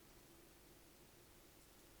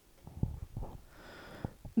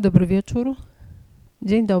Dobry wieczór,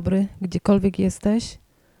 dzień dobry, gdziekolwiek jesteś.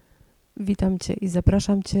 Witam Cię i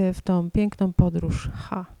zapraszam Cię w tą piękną podróż.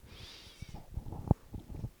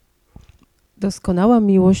 Doskonała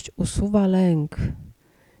miłość usuwa lęk.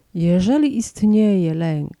 Jeżeli istnieje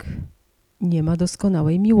lęk, nie ma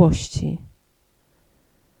doskonałej miłości.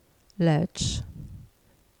 Lecz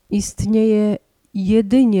istnieje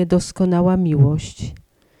jedynie doskonała miłość.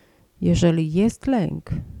 Jeżeli jest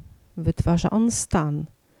lęk, wytwarza on stan,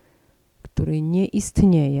 który nie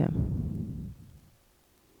istnieje.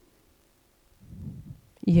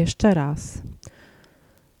 Jeszcze raz.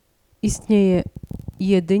 Istnieje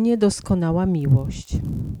jedynie doskonała miłość.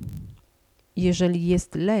 Jeżeli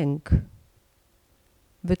jest lęk,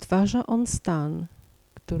 wytwarza on stan,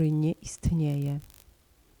 który nie istnieje.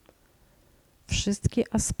 Wszystkie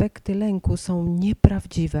aspekty lęku są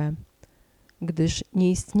nieprawdziwe, gdyż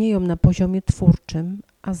nie istnieją na poziomie twórczym,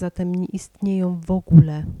 a zatem nie istnieją w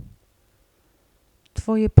ogóle.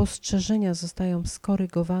 Twoje postrzeżenia zostają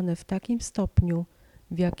skorygowane w takim stopniu,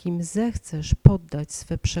 w jakim zechcesz poddać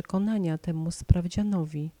swe przekonania temu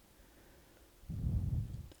sprawdzianowi.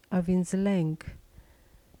 A więc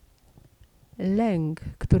lęk,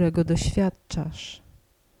 którego doświadczasz,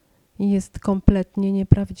 jest kompletnie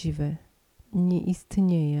nieprawdziwy, nie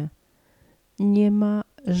istnieje, nie ma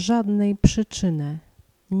żadnej przyczyny,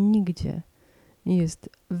 nigdzie. Jest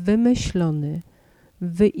wymyślony,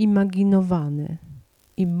 wyimaginowany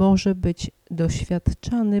i może być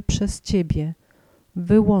doświadczany przez Ciebie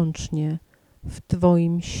wyłącznie w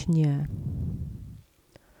Twoim śnie.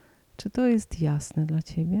 Czy to jest jasne dla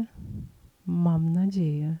Ciebie? Mam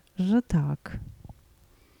nadzieję, że tak.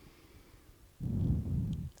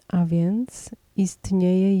 A więc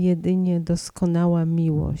istnieje jedynie doskonała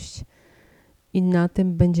miłość i na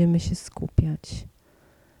tym będziemy się skupiać.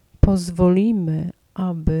 Pozwolimy,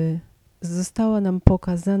 aby została nam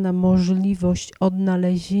pokazana możliwość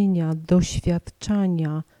odnalezienia,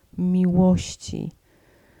 doświadczania miłości,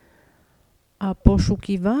 a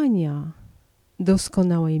poszukiwania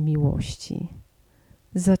doskonałej miłości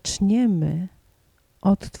zaczniemy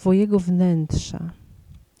od Twojego wnętrza,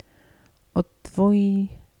 od Twojej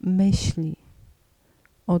myśli,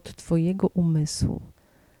 od Twojego umysłu.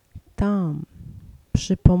 Tam,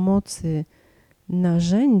 przy pomocy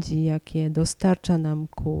narzędzi, jakie dostarcza nam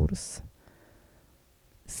kurs,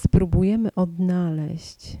 spróbujemy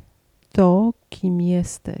odnaleźć to, kim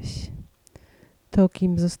jesteś, to,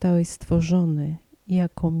 kim zostałeś stworzony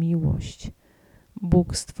jako miłość.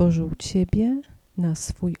 Bóg stworzył Ciebie na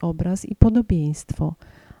swój obraz i podobieństwo,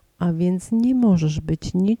 a więc nie możesz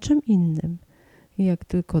być niczym innym, jak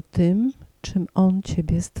tylko tym, czym On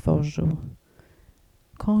Ciebie stworzył.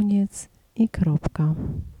 Koniec i kropka.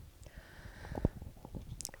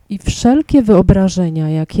 I wszelkie wyobrażenia,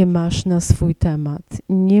 jakie masz na swój temat,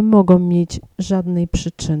 nie mogą mieć żadnej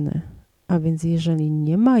przyczyny. A więc jeżeli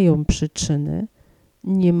nie mają przyczyny,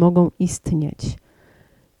 nie mogą istnieć.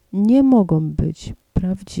 Nie mogą być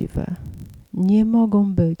prawdziwe. Nie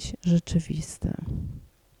mogą być rzeczywiste.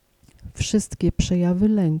 Wszystkie przejawy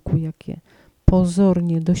lęku, jakie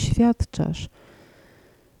pozornie doświadczasz,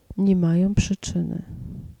 nie mają przyczyny.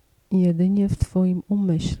 Jedynie w Twoim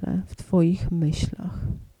umyśle, w Twoich myślach.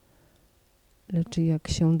 Lecz jak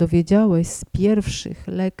się dowiedziałeś z pierwszych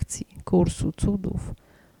lekcji Kursu Cudów,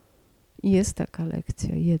 jest taka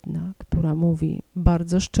lekcja jedna, która mówi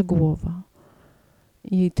bardzo szczegółowa.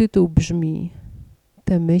 Jej tytuł brzmi: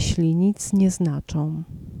 te myśli nic nie znaczą.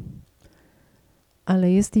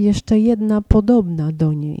 Ale jest jeszcze jedna podobna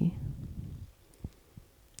do niej.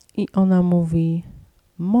 I ona mówi: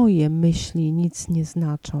 moje myśli nic nie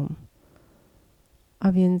znaczą.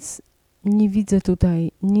 A więc nie widzę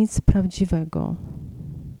tutaj nic prawdziwego.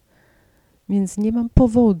 Więc nie mam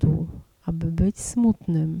powodu, aby być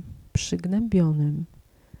smutnym, przygnębionym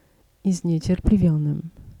i zniecierpliwionym.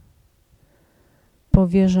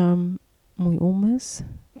 Powierzam mój umysł,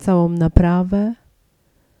 całą naprawę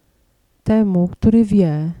temu, który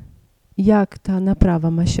wie, jak ta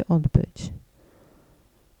naprawa ma się odbyć.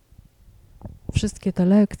 Wszystkie te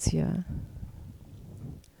lekcje,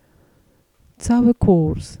 cały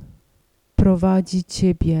kurs prowadzi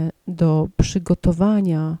Ciebie do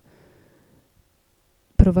przygotowania,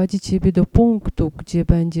 prowadzi Ciebie do punktu, gdzie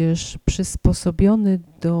będziesz przysposobiony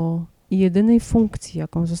do jedynej funkcji,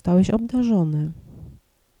 jaką zostałeś obdarzony.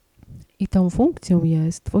 I tą funkcją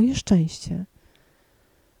jest Twoje szczęście.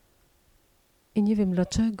 I nie wiem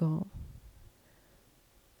dlaczego.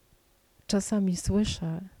 Czasami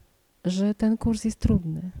słyszę, że ten kurs jest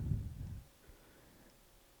trudny.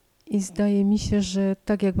 I zdaje mi się, że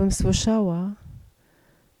tak jakbym słyszała,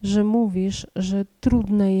 że mówisz, że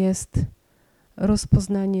trudne jest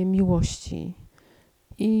rozpoznanie miłości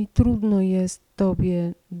i trudno jest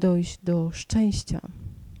Tobie dojść do szczęścia.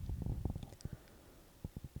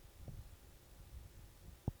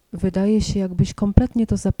 Wydaje się, jakbyś kompletnie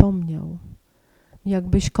to zapomniał.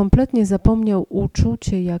 Jakbyś kompletnie zapomniał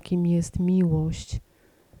uczucie, jakim jest miłość,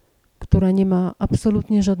 która nie ma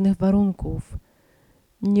absolutnie żadnych warunków,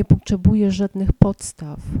 nie potrzebuje żadnych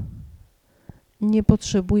podstaw, nie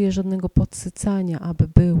potrzebuje żadnego podsycania, aby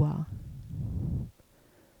była.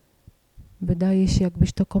 Wydaje się,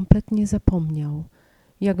 jakbyś to kompletnie zapomniał,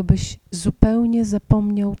 jakbyś zupełnie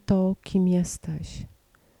zapomniał to, kim jesteś,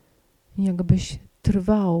 jakbyś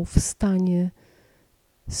trwał w stanie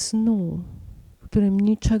snu, w którym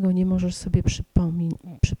niczego nie możesz sobie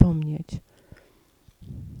przypomnieć.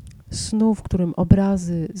 Snu, w którym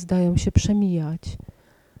obrazy zdają się przemijać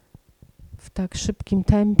w tak szybkim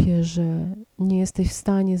tempie, że nie jesteś w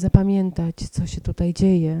stanie zapamiętać, co się tutaj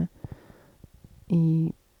dzieje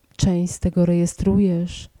i część z tego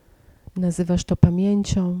rejestrujesz, nazywasz to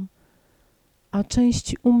pamięcią, a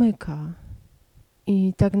część umyka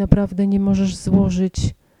i tak naprawdę nie możesz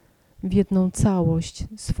złożyć w jedną całość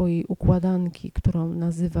swojej układanki, którą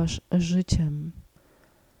nazywasz życiem.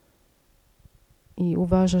 I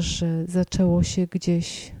uważasz, że zaczęło się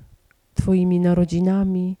gdzieś Twoimi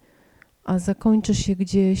narodzinami, a zakończy się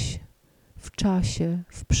gdzieś w czasie,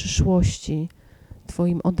 w przyszłości,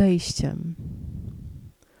 Twoim odejściem.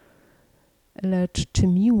 Lecz czy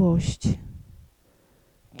miłość,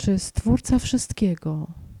 czy Stwórca wszystkiego,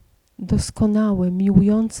 doskonały,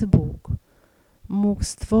 miłujący Bóg, mógł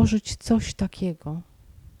stworzyć coś takiego?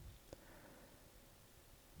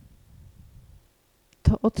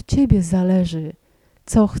 To od Ciebie zależy,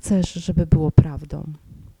 co chcesz, żeby było prawdą.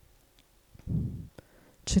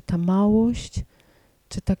 Czy ta małość,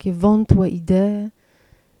 czy takie wątłe idee,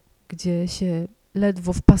 gdzie się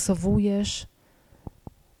ledwo wpasowujesz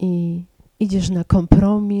i idziesz na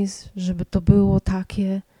kompromis, żeby to było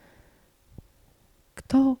takie.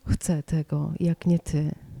 Kto chce tego, jak nie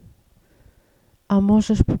Ty? A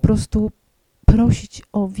możesz po prostu prosić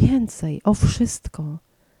o więcej, o wszystko.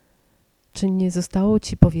 Czy nie zostało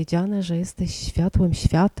Ci powiedziane, że jesteś światłem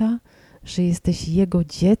świata, że jesteś Jego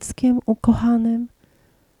dzieckiem ukochanym?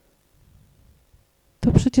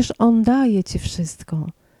 To przecież On daje Ci wszystko.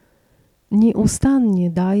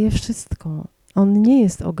 Nieustannie daje wszystko. On nie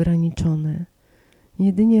jest ograniczony.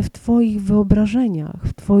 Jedynie w Twoich wyobrażeniach,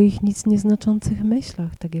 w Twoich nic nieznaczących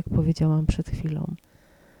myślach, tak jak powiedziałam przed chwilą,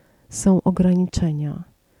 są ograniczenia.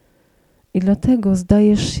 I dlatego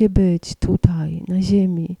zdajesz się być tutaj, na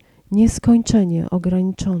ziemi, nieskończenie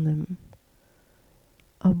ograniczonym.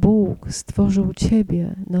 A Bóg stworzył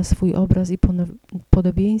Ciebie na swój obraz i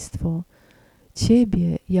podobieństwo,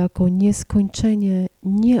 Ciebie jako nieskończenie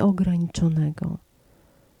nieograniczonego.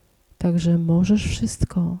 Także możesz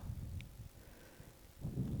wszystko.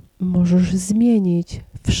 Możesz zmienić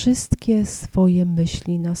wszystkie swoje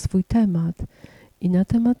myśli na swój temat i na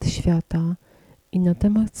temat świata i na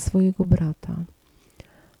temat swojego brata.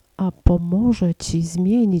 A pomoże Ci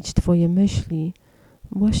zmienić Twoje myśli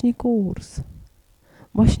właśnie kurs,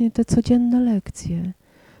 właśnie te codzienne lekcje,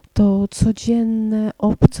 to codzienne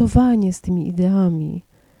obcowanie z tymi ideami.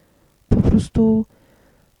 Po prostu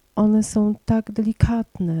one są tak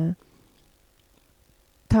delikatne,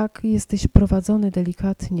 tak jesteś prowadzony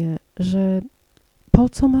delikatnie, że po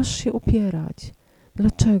co masz się upierać?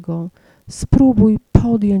 Dlaczego? Spróbuj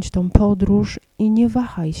podjąć tą podróż i nie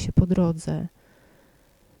wahaj się po drodze.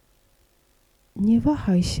 Nie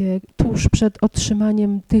wahaj się tuż przed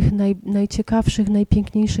otrzymaniem tych najciekawszych,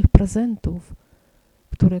 najpiękniejszych prezentów,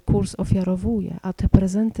 które kurs ofiarowuje, a te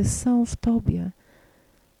prezenty są w Tobie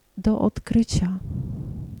do odkrycia,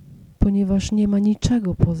 ponieważ nie ma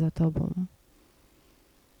niczego poza Tobą.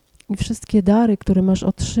 I wszystkie dary, które masz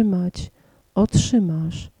otrzymać,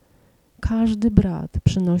 otrzymasz. Każdy brat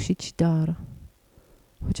przynosi Ci dar.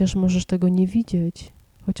 Chociaż możesz tego nie widzieć,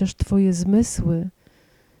 chociaż Twoje zmysły,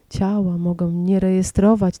 ciała mogą nie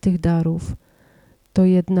rejestrować tych darów, to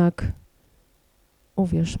jednak,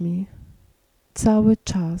 uwierz mi, cały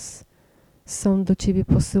czas są do Ciebie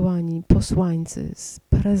posyłani posłańcy z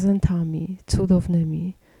prezentami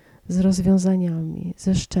cudownymi, z rozwiązaniami,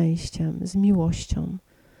 ze szczęściem, z miłością.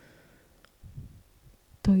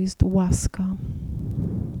 To jest łaska.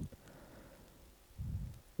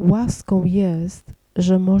 Łaską jest,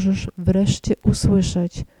 że możesz wreszcie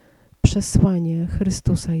usłyszeć przesłanie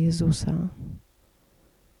Chrystusa Jezusa,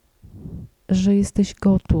 że jesteś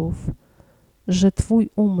gotów, że Twój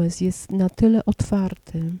umysł jest na tyle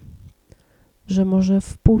otwarty, że może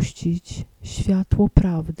wpuścić światło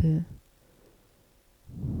prawdy.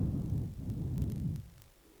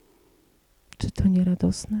 Czy Czy to nie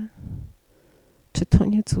radosne? Czy to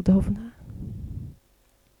nie cudowne?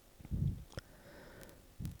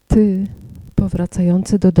 Ty,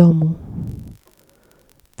 powracający do domu.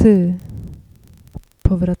 Ty,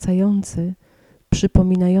 powracający,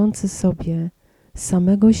 przypominający sobie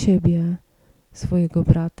samego siebie, swojego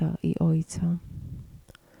brata i ojca.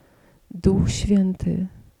 Duch Święty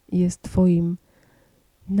jest Twoim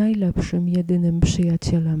najlepszym, jedynym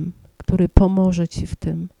przyjacielem, który pomoże Ci w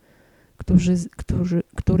tym,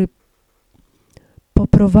 który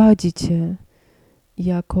poprowadzi Cię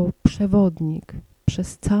jako przewodnik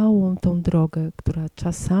przez całą tą drogę, która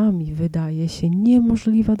czasami wydaje się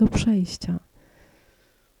niemożliwa do przejścia.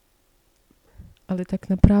 Ale tak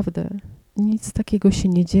naprawdę nic takiego się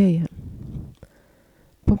nie dzieje.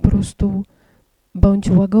 Po prostu bądź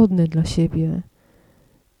łagodny dla siebie.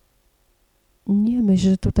 Nie myśl,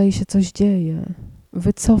 że tutaj się coś dzieje.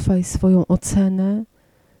 Wycofaj swoją ocenę,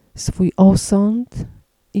 swój osąd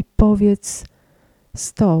i powiedz: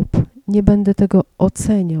 stop, nie będę tego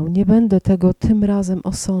oceniał, nie będę tego tym razem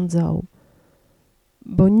osądzał,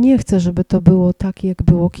 bo nie chcę, żeby to było tak, jak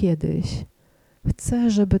było kiedyś. Chcę,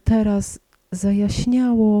 żeby teraz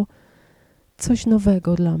zajaśniało coś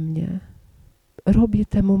nowego dla mnie. Robię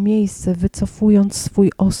temu miejsce, wycofując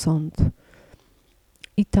swój osąd.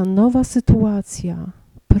 I ta nowa sytuacja,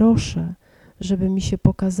 proszę, żeby mi się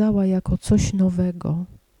pokazała jako coś nowego.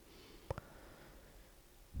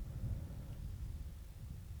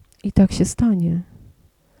 I tak się stanie,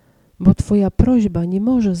 bo Twoja prośba nie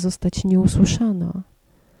może zostać nieusłyszana.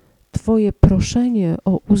 Twoje proszenie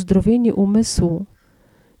o uzdrowienie umysłu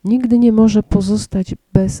nigdy nie może pozostać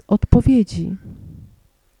bez odpowiedzi.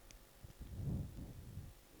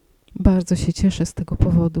 Bardzo się cieszę z tego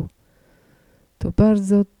powodu. To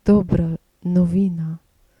bardzo dobra nowina.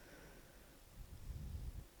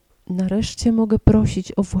 Nareszcie mogę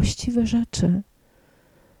prosić o właściwe rzeczy.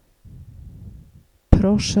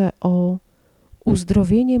 Proszę o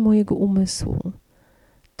uzdrowienie mojego umysłu.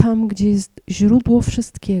 Tam, gdzie jest źródło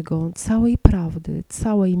wszystkiego, całej prawdy,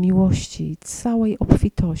 całej miłości, całej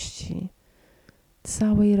obfitości,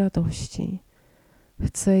 całej radości.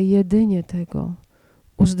 Chcę jedynie tego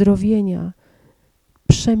uzdrowienia,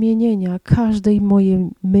 przemienienia każdej mojej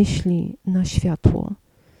myśli na światło.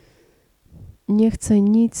 Nie chcę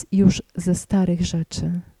nic już ze starych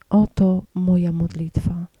rzeczy. Oto moja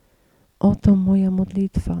modlitwa. Oto moja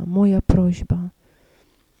modlitwa, moja prośba.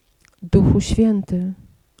 Duchu Święty,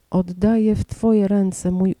 oddaję w Twoje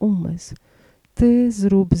ręce mój umysł. Ty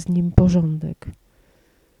zrób z nim porządek,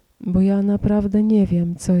 bo ja naprawdę nie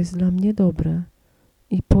wiem, co jest dla mnie dobre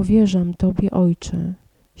i powierzam Tobie, Ojcze,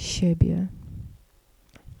 siebie.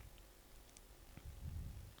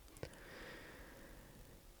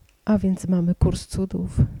 A więc mamy kurs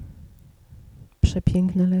cudów.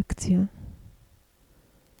 Przepiękne lekcje.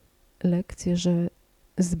 Lekcje, że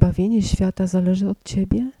zbawienie świata zależy od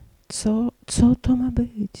Ciebie? Co to ma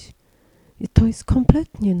być? I to jest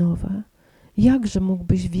kompletnie nowe. Jakże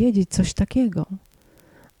mógłbyś wiedzieć coś takiego?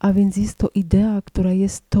 A więc jest to idea, która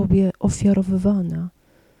jest Tobie ofiarowywana,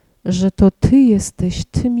 że to Ty jesteś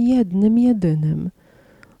tym jednym, jedynym,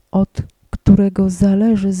 od którego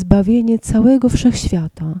zależy zbawienie całego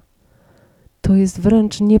wszechświata. To jest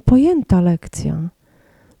wręcz niepojęta lekcja.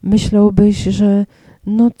 Myślałbyś, że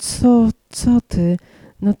no co ty?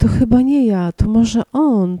 No to chyba nie ja, to może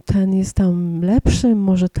on, ten jest tam lepszy,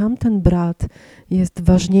 może tamten brat jest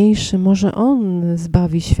ważniejszy, może on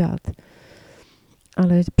zbawi świat.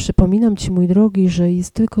 Ale przypominam Ci, mój drogi, że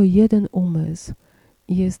jest tylko jeden umysł,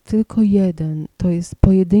 jest tylko jeden, to jest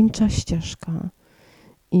pojedyncza ścieżka.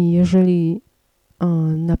 I jeżeli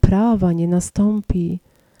naprawa nie nastąpi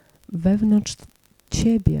wewnątrz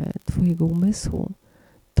Ciebie, Twojego umysłu,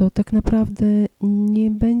 to tak naprawdę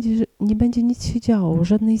nie będzie nic się działo,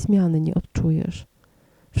 żadnej zmiany nie odczujesz.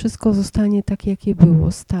 Wszystko zostanie tak, jakie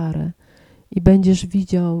było, stare. I będziesz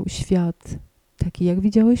widział świat taki, jak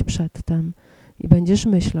widziałeś przedtem. I będziesz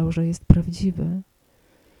myślał, że jest prawdziwy.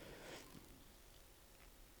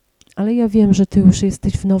 Ale ja wiem, że Ty już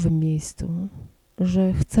jesteś w nowym miejscu,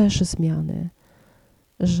 że chcesz zmiany,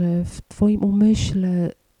 że w Twoim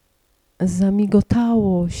umyśle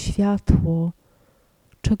zamigotało światło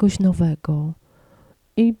czegoś nowego.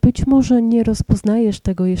 I być może nie rozpoznajesz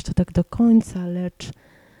tego jeszcze tak do końca, lecz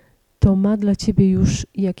to ma dla Ciebie już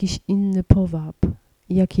jakiś inny powab,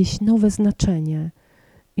 jakieś nowe znaczenie.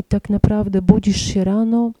 I tak naprawdę budzisz się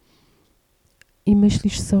rano i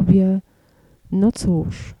myślisz sobie, no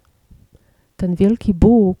cóż, ten wielki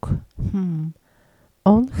Bóg,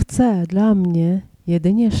 On chce dla mnie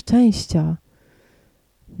jedynie szczęścia.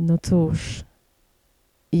 No cóż,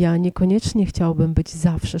 ja niekoniecznie chciałbym być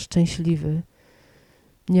zawsze szczęśliwy.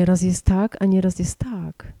 Nieraz jest tak, a nieraz jest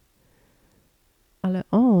tak. Ale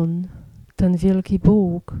On, ten wielki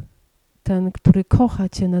Bóg, ten, który kocha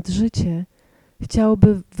Cię nad życie,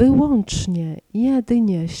 chciałby wyłącznie,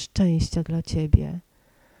 jedynie szczęścia dla Ciebie.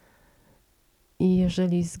 I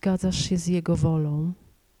jeżeli zgadzasz się z Jego wolą,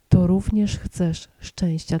 to również chcesz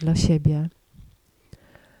szczęścia dla siebie.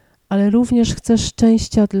 Ale również chcesz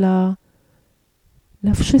szczęścia dla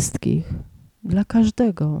wszystkich, dla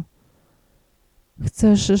każdego.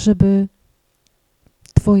 Chcesz, żeby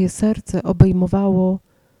Twoje serce obejmowało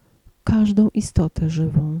każdą istotę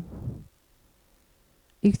żywą.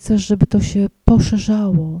 I chcesz, żeby to się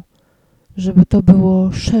poszerzało, żeby to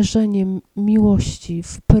było szerzeniem miłości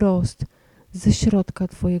wprost ze środka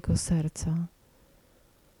Twojego serca.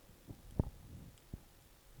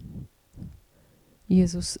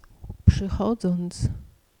 Jezus, przychodząc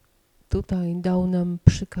tutaj, dał nam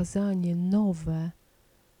przykazanie nowe.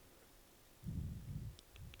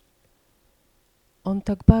 On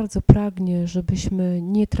tak bardzo pragnie, żebyśmy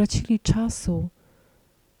nie tracili czasu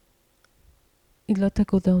i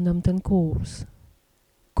dlatego dał nam ten kurs.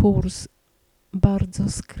 Kurs bardzo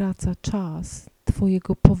skraca czas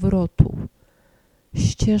Twojego powrotu.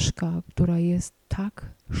 Ścieżka, która jest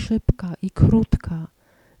tak szybka i krótka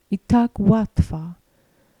i tak łatwa,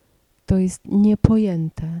 to jest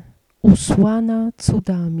niepojęte. Usłana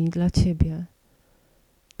cudami dla Ciebie.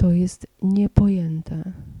 To jest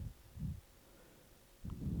niepojęte.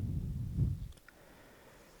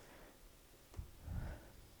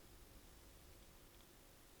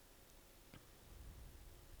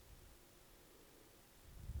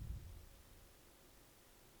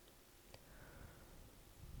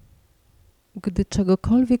 Gdy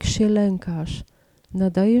czegokolwiek się lękasz,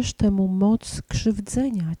 nadajesz temu moc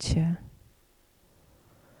krzywdzenia Cię.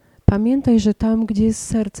 Pamiętaj, że tam, gdzie jest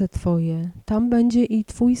serce Twoje, tam będzie i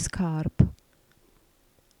Twój skarb.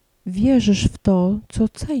 Wierzysz w to, co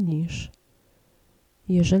cenisz.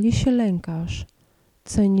 Jeżeli się lękasz,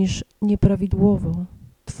 cenisz nieprawidłowo.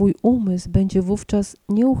 Twój umysł będzie wówczas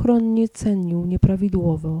nieuchronnie cenił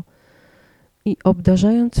nieprawidłowo i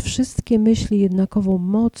obdarzając wszystkie myśli jednakową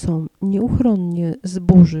mocą, nieuchronnie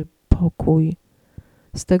zburzy pokój.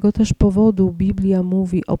 Z tego też powodu Biblia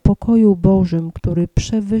mówi o pokoju Bożym, który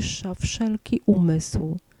przewyższa wszelki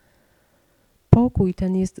umysł. Pokój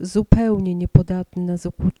ten jest zupełnie niepodatny na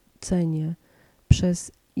zakłócenie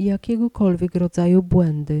przez jakiegokolwiek rodzaju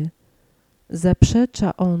błędy.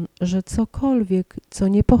 Zaprzecza on, że cokolwiek, co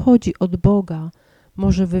nie pochodzi od Boga,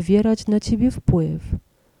 może wywierać na Ciebie wpływ.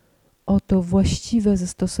 Oto właściwe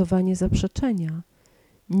zastosowanie zaprzeczenia.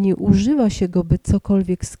 Nie używa się go, by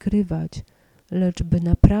cokolwiek skrywać, lecz by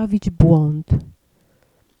naprawić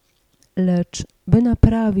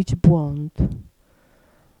błąd.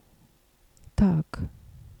 Tak,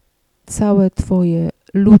 całe Twoje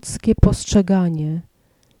ludzkie postrzeganie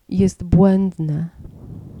jest błędne.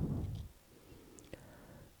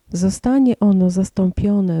 Zostanie ono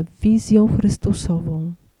zastąpione wizją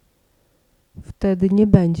Chrystusową. Wtedy nie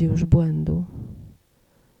będzie już błędu.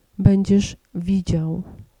 Będziesz widział,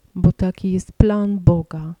 bo taki jest plan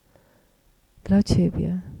Boga dla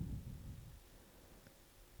Ciebie.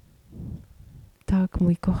 Tak,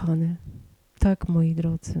 mój kochany, tak, moi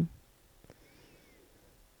drodzy.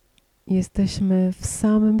 Jesteśmy w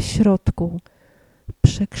samym środku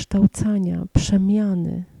przekształcania,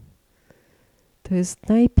 przemiany. To jest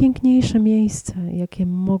najpiękniejsze miejsce, jakie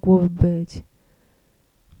mogłoby być.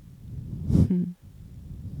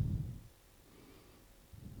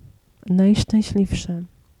 Najszczęśliwsze.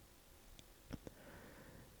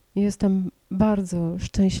 Jestem bardzo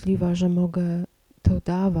szczęśliwa, że mogę to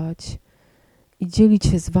dawać i dzielić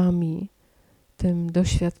się z Wami tym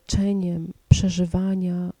doświadczeniem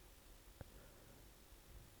przeżywania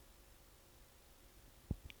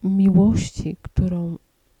miłości, którą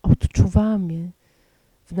odczuwamy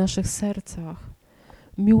w naszych sercach.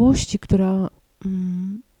 Miłości, która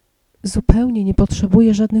zupełnie nie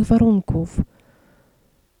potrzebuje żadnych warunków.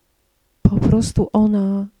 Po prostu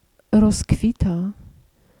ona rozkwita.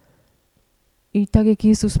 I tak jak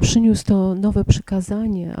Jezus przyniósł to nowe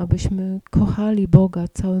przykazanie, abyśmy kochali Boga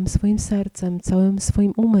całym swoim sercem, całym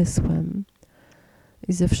swoim umysłem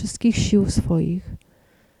i ze wszystkich sił swoich.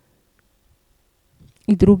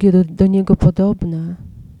 I drugie do Niego podobne.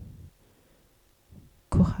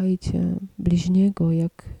 Kochajcie bliźniego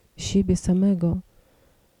jak siebie samego.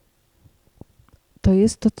 To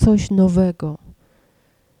jest to coś nowego.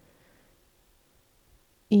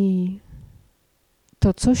 I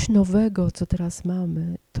to coś nowego, co teraz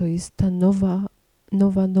mamy, to jest ta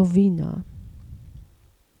nowa nowina.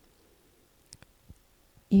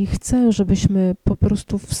 I chcę, żebyśmy po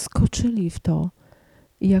prostu wskoczyli w to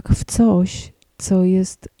jak w coś, co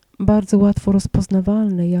jest bardzo łatwo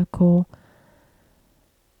rozpoznawalne jako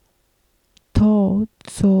to,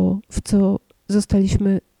 w co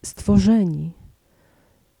zostaliśmy stworzeni.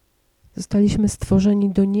 Zostaliśmy stworzeni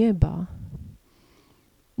do nieba,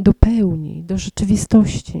 do pełni, do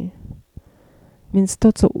rzeczywistości. Więc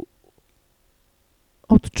to, co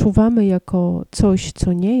odczuwamy jako coś,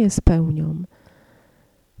 co nie jest pełnią,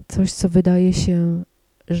 coś, co wydaje się,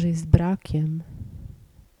 że jest brakiem,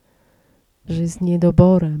 że jest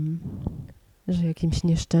niedoborem, że jakimś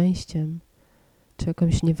nieszczęściem, czy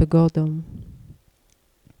jakąś niewygodą,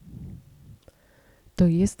 to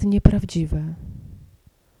jest nieprawdziwe,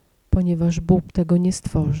 ponieważ Bóg tego nie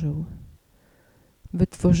stworzył.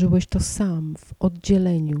 Wytworzyłeś to sam, w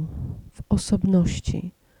oddzieleniu, w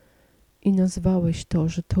osobności i nazwałeś to,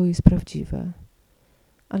 że to jest prawdziwe.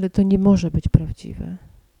 Ale to nie może być prawdziwe.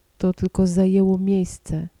 To tylko zajęło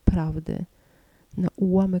miejsce prawdy na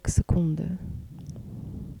ułamek sekundy.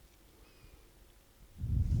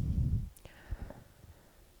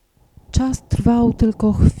 Czas trwał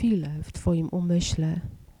tylko chwilę w Twoim umyśle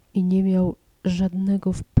i nie miał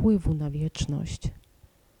żadnego wpływu na wieczność.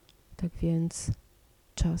 Tak więc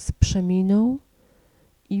czas przeminął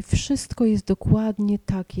i wszystko jest dokładnie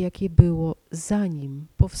tak, jakie było, zanim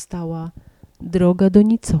powstała droga do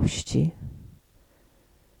nicości.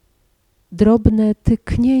 Drobne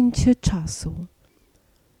tyknięcie czasu,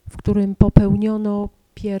 w którym popełniono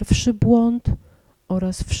pierwszy błąd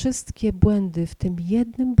oraz wszystkie błędy w tym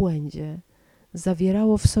jednym błędzie,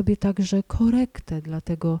 zawierało w sobie także korektę dla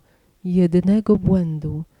tego jednego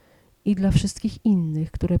błędu i dla wszystkich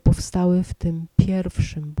innych, które powstały w tym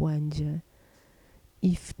pierwszym błędzie.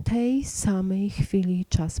 I w tej samej chwili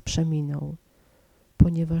czas przeminął,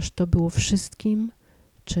 ponieważ to było wszystkim,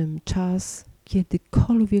 czym czas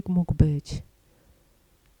kiedykolwiek mógł być.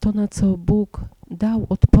 To, na co Bóg dał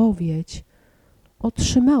odpowiedź,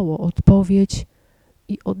 otrzymało odpowiedź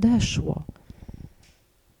i odeszło.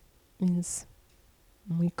 Więc,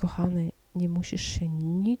 mój kochany, nie musisz się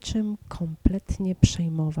niczym kompletnie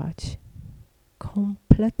przejmować.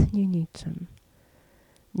 Kompletnie niczym.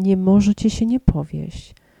 Nie możecie się nie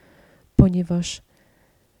powieść, ponieważ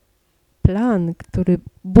plan, który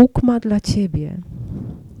Bóg ma dla Ciebie,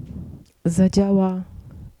 zadziała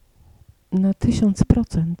na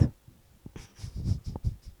 1000%.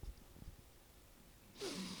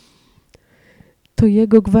 To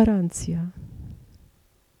Jego gwarancja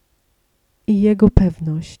i Jego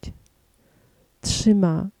pewność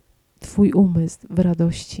trzyma Twój umysł w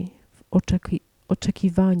radości, w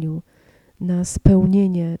oczekiwaniu na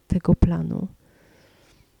spełnienie tego planu.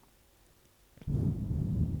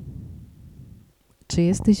 Czy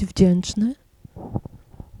jesteś wdzięczny?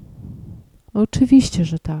 Oczywiście,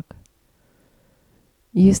 że tak.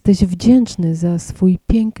 Jesteś wdzięczny za swój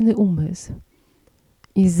piękny umysł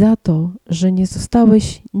i za to, że nie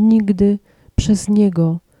zostałeś nigdy przez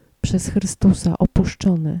Niego, przez Chrystusa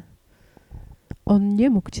opuszczony. On nie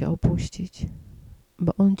mógł Cię opuścić,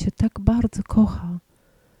 bo On Cię tak bardzo kocha.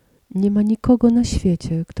 Nie ma nikogo na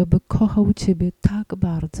świecie, kto by kochał Ciebie tak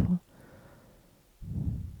bardzo.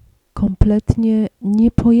 Kompletnie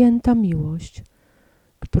niepojęta miłość,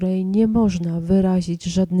 której nie można wyrazić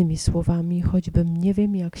żadnymi słowami, choćbym nie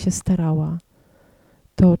wiem jak się starała.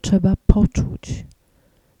 To trzeba poczuć.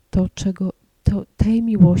 Tej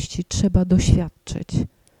miłości trzeba doświadczyć.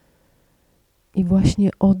 I właśnie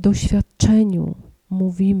o doświadczeniu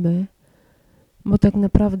mówimy, bo tak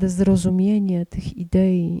naprawdę zrozumienie tych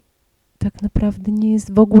idei tak naprawdę nie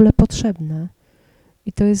jest w ogóle potrzebne.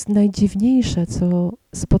 I to jest najdziwniejsze, co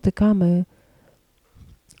spotykamy,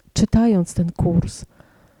 czytając ten kurs,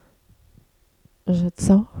 że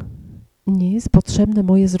co? Nie jest potrzebne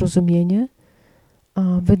moje zrozumienie? A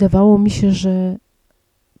wydawało mi się, że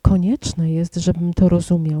konieczne jest, żebym to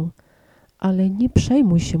rozumiał. Ale nie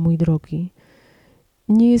przejmuj się, mój drogi.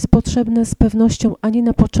 Nie jest potrzebne z pewnością ani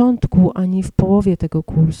na początku, ani w połowie tego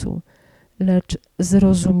kursu, lecz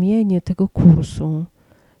zrozumienie tego kursu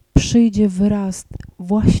przyjdzie wraz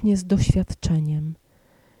właśnie z doświadczeniem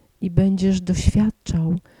i będziesz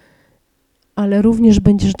doświadczał, ale również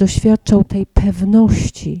będziesz doświadczał tej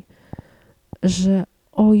pewności, że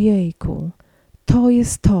ojejku, to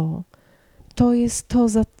jest to,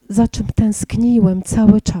 za czym tęskniłem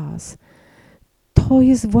cały czas. To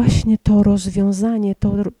jest właśnie to rozwiązanie,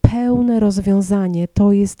 to pełne rozwiązanie,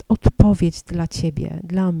 to jest odpowiedź dla Ciebie,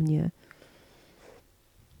 dla mnie.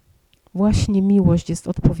 Właśnie miłość jest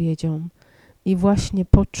odpowiedzią i właśnie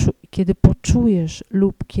kiedy poczujesz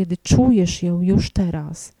lub kiedy czujesz ją już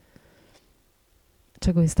teraz,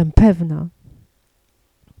 czego jestem pewna,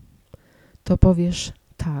 to powiesz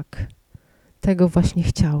tak, Tego właśnie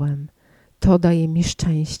chciałem. To daje mi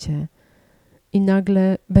szczęście. I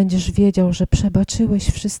nagle będziesz wiedział, że przebaczyłeś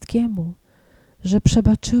wszystkiemu, że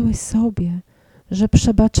przebaczyłeś sobie, że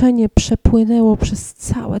przebaczenie przepłynęło przez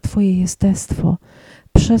całe Twoje jestestwo,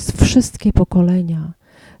 przez wszystkie pokolenia,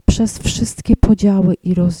 przez wszystkie podziały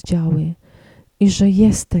i rozdziały i że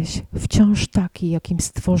jesteś wciąż taki, jakim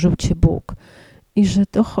stworzył Cię Bóg i że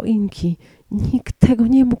do choinki nikt tego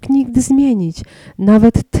nie mógł nigdy zmienić.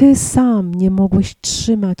 Nawet Ty sam nie mogłeś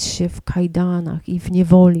trzymać się w kajdanach i w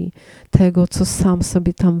niewoli tego, co sam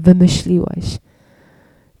sobie tam wymyśliłeś.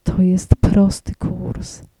 To jest prosty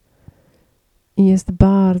kurs i jest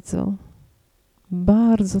bardzo,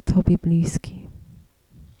 bardzo Tobie bliski.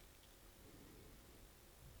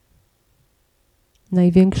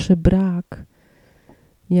 Największy brak,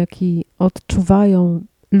 jaki odczuwają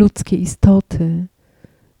ludzkie istoty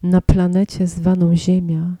na planecie zwaną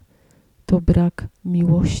Ziemia, to brak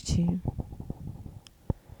miłości.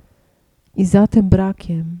 I za tym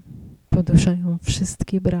brakiem podążają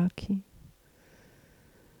wszystkie braki.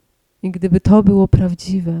 I gdyby to było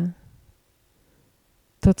prawdziwe,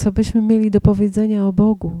 to co byśmy mieli do powiedzenia o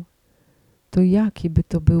Bogu, to jaki by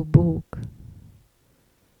to był Bóg?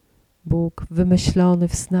 Bóg wymyślony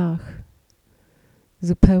w snach,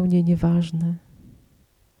 zupełnie nieważny.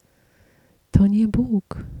 To nie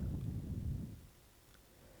Bóg.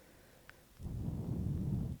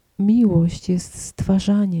 Miłość jest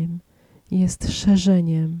stwarzaniem, jest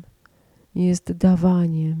szerzeniem, jest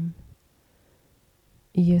dawaniem,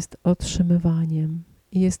 jest otrzymywaniem,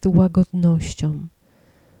 jest łagodnością.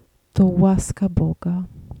 To łaska Boga.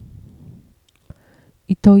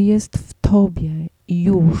 I to jest w Tobie i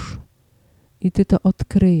już. I Ty to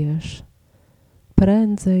odkryjesz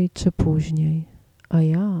prędzej czy później. A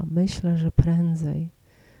ja myślę, że prędzej.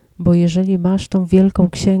 Bo jeżeli masz tą wielką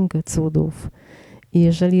księgę cudów i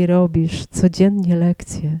jeżeli robisz codziennie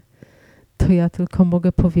lekcje, to ja tylko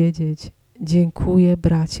mogę powiedzieć: dziękuję,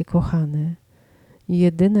 bracie kochany.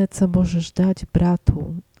 Jedyne, co możesz dać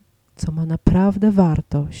bratu, co ma naprawdę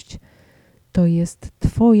wartość, to jest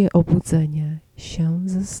Twoje obudzenie się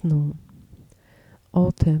ze snu.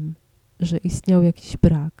 O tym, że istniał jakiś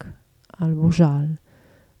brak, albo żal,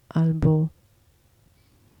 albo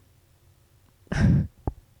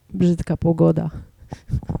brzydka pogoda.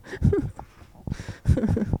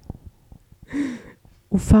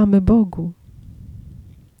 Ufamy Bogu.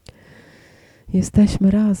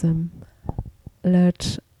 Jesteśmy razem,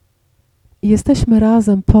 lecz jesteśmy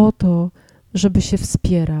razem po to, żeby się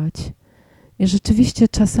wspierać. I rzeczywiście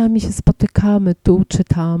czasami się spotykamy tu czy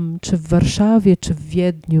tam, czy w Warszawie, czy w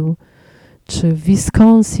Wiedniu, czy w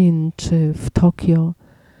Wisconsin, czy w Tokio.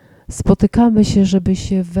 Spotykamy się, żeby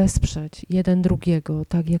się wesprzeć jeden drugiego,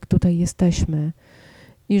 tak jak tutaj jesteśmy,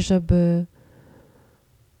 i żeby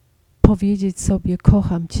powiedzieć sobie: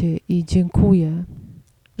 kocham Cię i dziękuję,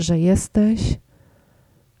 że jesteś,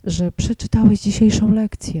 że przeczytałeś dzisiejszą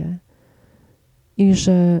lekcję i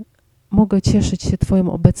że mogę cieszyć się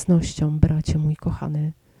Twoją obecnością, bracie mój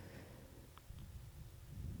kochany.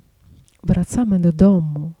 Wracamy do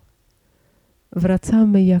domu.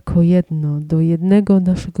 Wracamy jako jedno, do jednego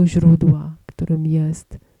naszego źródła, którym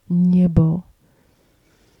jest niebo.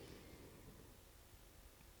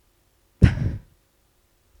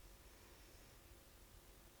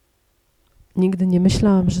 Nigdy nie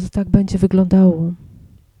myślałam, że to tak będzie wyglądało.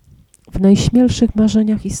 W najśmielszych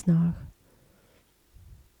marzeniach i snach.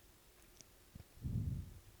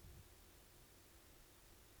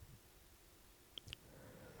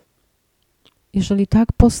 Jeżeli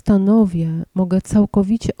tak postanowię, mogę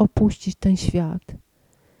całkowicie opuścić ten świat.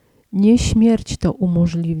 Nie śmierć to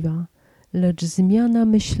umożliwia, lecz zmiana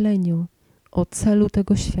myślenia o celu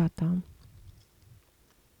tego świata.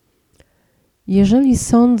 Jeżeli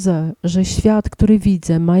sądzę, że świat, który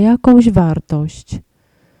widzę, ma jakąś wartość,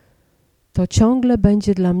 to ciągle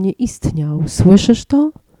będzie dla mnie istniał. Słyszysz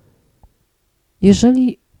to?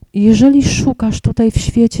 Jeżeli szukasz tutaj w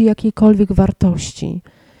świecie jakiejkolwiek wartości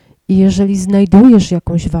i jeżeli znajdujesz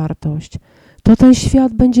jakąś wartość, to ten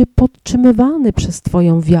świat będzie podtrzymywany przez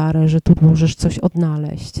Twoją wiarę, że tu możesz coś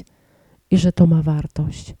odnaleźć i że to ma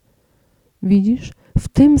wartość. Widzisz? W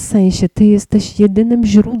tym sensie Ty jesteś jedynym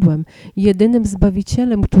źródłem, jedynym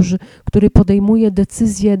Zbawicielem, który podejmuje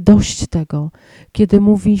decyzję dość tego. Kiedy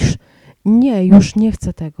mówisz: nie, już nie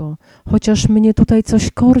chcę tego, chociaż mnie tutaj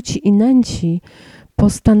coś korci i nęci,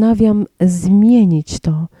 postanawiam zmienić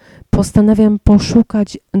to, postanawiam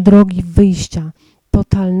poszukać drogi wyjścia,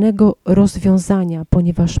 totalnego rozwiązania,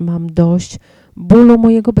 ponieważ mam dość bólu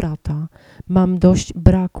mojego brata, mam dość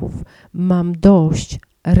braków, mam dość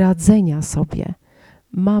radzenia sobie,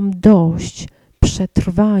 mam dość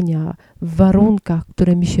przetrwania w warunkach,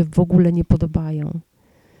 które mi się w ogóle nie podobają.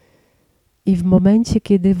 I w momencie,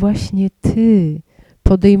 kiedy właśnie ty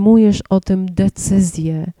podejmujesz o tym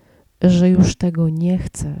decyzję, że już tego nie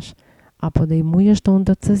chcesz, a podejmujesz tą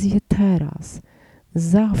decyzję teraz,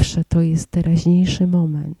 zawsze to jest teraźniejszy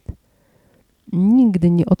moment.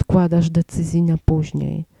 Nigdy nie odkładasz decyzji na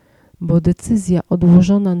później, bo decyzja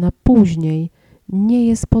odłożona na później nie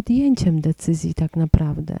jest podjęciem decyzji tak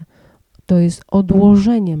naprawdę. To jest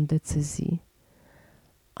odłożeniem decyzji.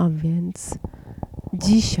 A więc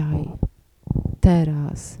dzisiaj,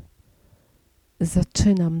 teraz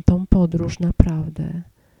zaczynam tą podróż naprawdę.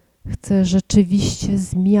 Chcę rzeczywiście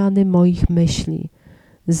zmiany moich myśli,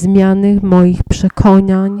 zmiany moich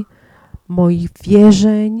przekonań, moich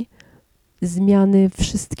wierzeń, zmiany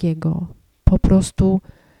wszystkiego. Po prostu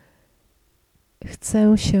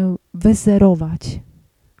chcę się wyzerować.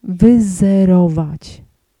 Wyzerować.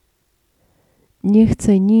 Nie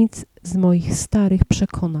chcę nic z moich starych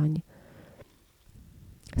przekonań.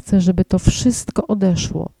 Chcę, żeby to wszystko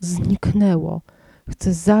odeszło, zniknęło.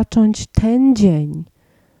 Chcę zacząć ten dzień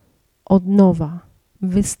od nowa,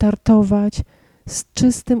 wystartować z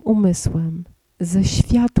czystym umysłem, ze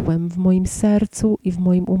światłem w moim sercu i w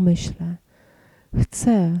moim umyśle.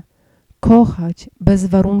 Chcę kochać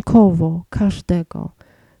bezwarunkowo każdego.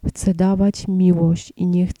 Chcę dawać miłość i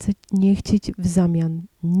nie chcieć w zamian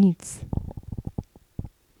nic.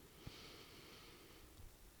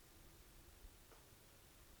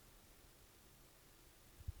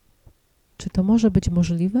 Czy to może być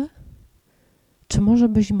możliwe? Czy może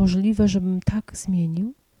być możliwe, żebym tak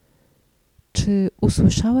zmienił? Czy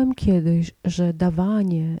usłyszałem kiedyś, że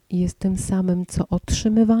dawanie jest tym samym, co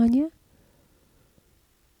otrzymywanie?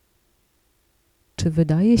 Czy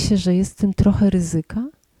wydaje się, że jest w tym trochę ryzyka?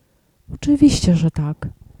 Oczywiście, że tak.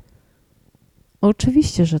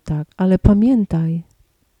 Oczywiście, że tak, ale pamiętaj,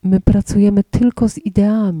 my pracujemy tylko z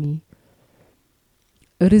ideami.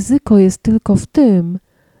 Ryzyko jest tylko w tym,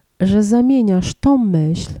 że zamieniasz tą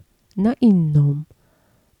myśl na inną,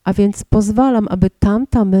 a więc pozwalam, aby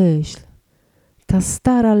tamta myśl, ta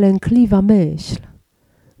stara, lękliwa myśl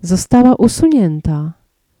została usunięta.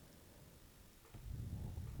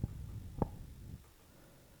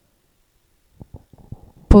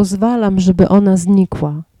 Pozwalam, żeby ona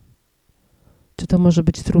znikła. Czy to może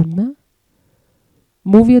być trudne?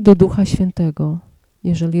 Mówię do Ducha Świętego,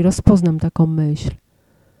 jeżeli rozpoznam taką myśl.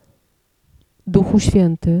 Duchu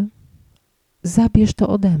Święty, zabierz to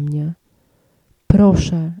ode mnie.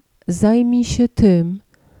 Proszę, zajmij się tym,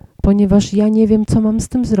 ponieważ ja nie wiem, co mam z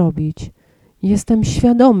tym zrobić. Jestem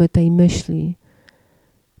świadomy tej myśli.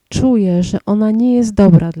 Czuję, że ona nie jest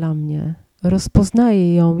dobra dla mnie.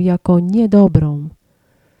 Rozpoznaję ją jako niedobrą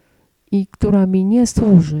i która mi nie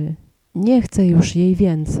służy. Nie chcę już jej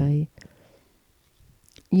więcej.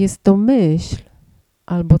 Jest to myśl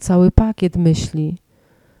albo cały pakiet myśli,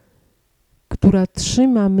 która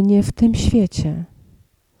trzyma mnie w tym świecie.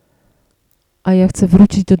 A ja chcę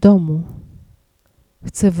wrócić do domu.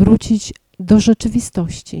 Chcę wrócić do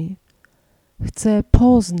rzeczywistości. Chcę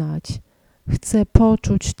poznać, chcę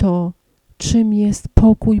poczuć to, czym jest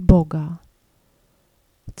pokój Boga.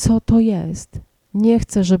 Co to jest? Nie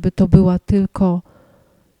chcę, żeby to była tylko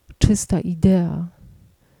czysta idea.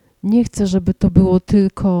 Nie chcę, żeby to było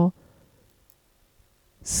tylko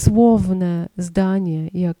słowne zdanie,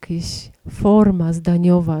 jakaś forma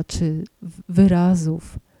zdaniowa czy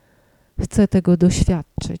wyrazów. Chcę tego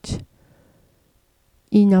doświadczyć.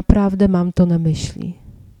 I naprawdę mam to na myśli.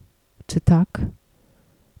 Czy tak?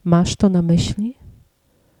 Masz to na myśli?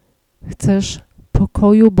 Chcesz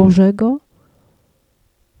pokoju Bożego?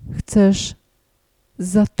 Chcesz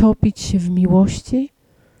zatopić się w miłości,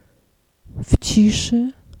 w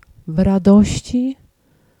ciszy, w radości,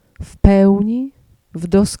 w pełni, w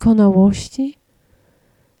doskonałości?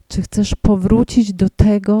 Czy chcesz powrócić do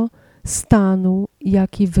tego stanu,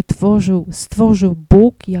 jaki stworzył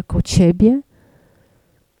Bóg jako ciebie?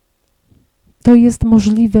 To jest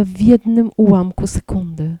możliwe w jednym ułamku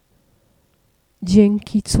sekundy.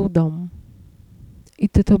 Dzięki cudom. I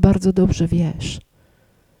ty to bardzo dobrze wiesz.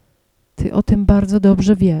 Ty o tym bardzo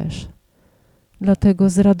dobrze wiesz. Dlatego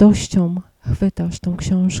z radością chwytasz tą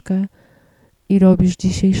książkę i robisz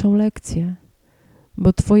dzisiejszą lekcję.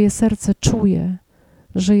 Bo twoje serce czuje,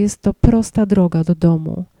 że jest to prosta droga do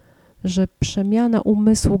domu. Że przemiana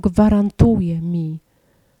umysłu gwarantuje mi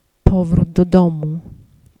powrót do domu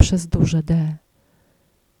przez duże D.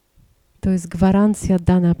 To jest gwarancja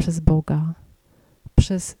dana przez Boga,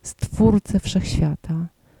 przez Stwórcę Wszechświata.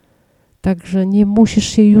 Także nie musisz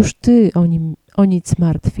się już ty o nic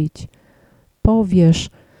martwić. Powiesz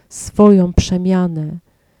swoją przemianę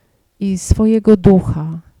i swojego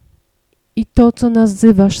ducha i to, co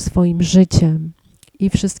nazywasz swoim życiem i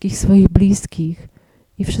wszystkich swoich bliskich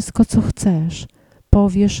i wszystko, co chcesz,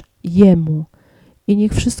 powiesz Jemu. I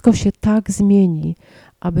niech wszystko się tak zmieni,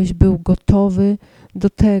 abyś był gotowy do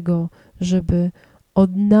tego, żeby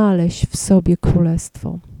odnaleźć w sobie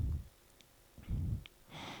królestwo.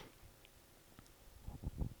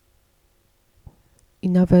 I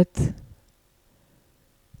nawet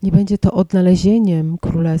nie będzie to odnalezieniem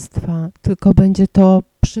królestwa, tylko będzie to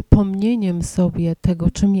przypomnieniem sobie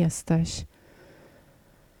tego, czym jesteś.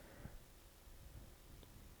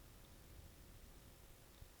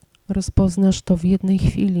 Rozpoznasz to w jednej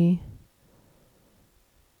chwili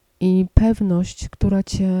i pewność, która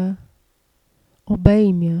cię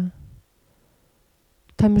obejmie.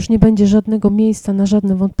 Tam już nie będzie żadnego miejsca na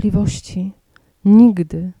żadne wątpliwości.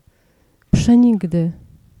 Nigdy, przenigdy.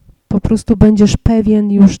 Po prostu będziesz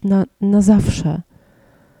pewien już na zawsze,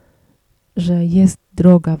 że jest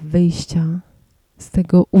droga wyjścia z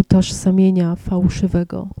tego utożsamienia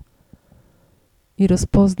fałszywego i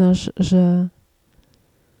rozpoznasz, że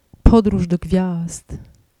podróż do gwiazd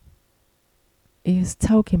jest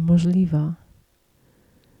całkiem możliwa.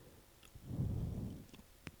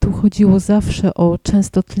 Tu chodziło zawsze o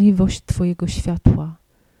częstotliwość Twojego światła.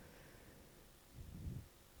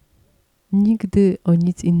 Nigdy o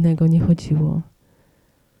nic innego nie chodziło.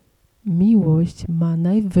 Miłość ma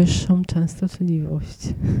najwyższą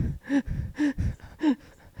częstotliwość.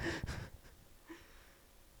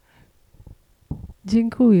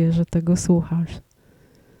 Dziękuję, że tego słuchasz.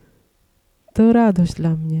 To radość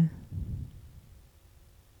dla mnie.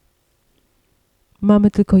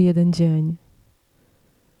 Mamy tylko jeden dzień.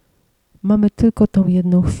 Mamy tylko tą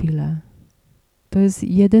jedną chwilę. To jest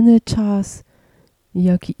jedyny czas,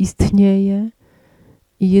 jaki istnieje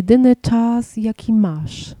i jedyny czas, jaki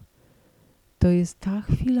masz. To jest ta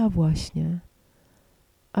chwila właśnie.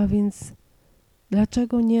 A więc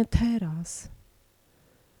dlaczego nie teraz?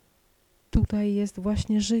 Tutaj jest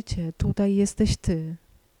właśnie życie, tutaj jesteś Ty.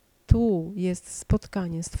 Tu jest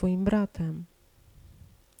spotkanie z Twoim bratem.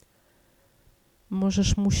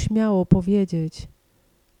 Możesz mu śmiało powiedzieć: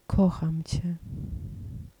 kocham Cię.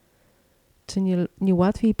 Czy nie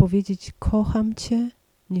łatwiej powiedzieć kocham Cię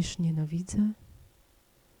niż nienawidzę?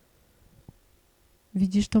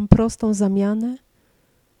 Widzisz tą prostą zamianę?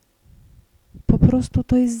 Po prostu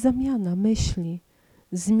to jest zamiana myśli.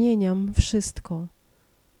 Zmieniam wszystko.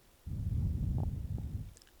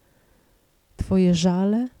 Twoje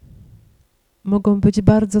żale mogą być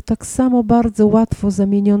tak samo bardzo łatwo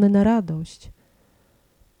zamienione na radość.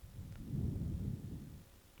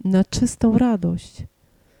 Na czystą radość.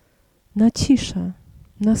 Na ciszę.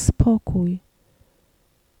 Na spokój.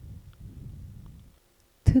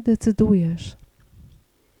 Ty decydujesz.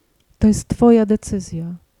 To jest Twoja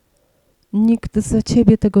decyzja. Nikt za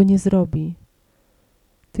Ciebie tego nie zrobi.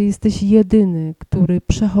 Ty jesteś jedyny, który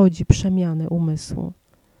przechodzi przemianę umysłu.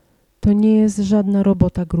 To nie jest żadna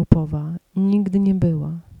robota grupowa. Nigdy nie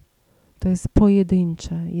była. To jest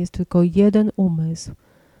pojedyncze. Jest tylko jeden umysł.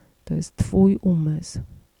 To jest Twój umysł.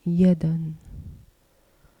 Jeden.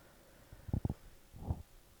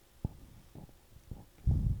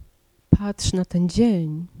 Patrz na ten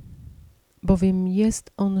dzień, bowiem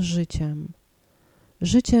jest on życiem.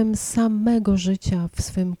 Życiem samego życia w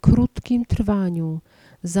swym krótkim trwaniu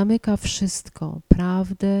zamyka wszystko,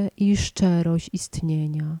 prawdę i szczerość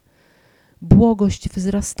istnienia, błogość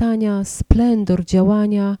wzrastania, splendor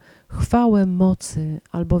działania, chwałę mocy,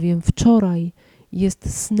 albowiem wczoraj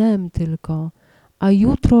jest snem tylko, a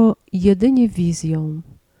jutro jedynie wizją.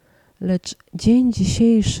 Lecz dzień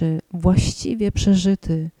dzisiejszy, właściwie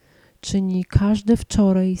przeżyty, czyni każde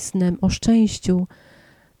wczoraj snem o szczęściu,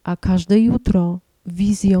 a każde jutro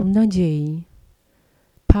wizją nadziei.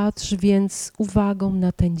 Patrz więc z uwagą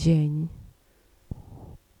na ten dzień.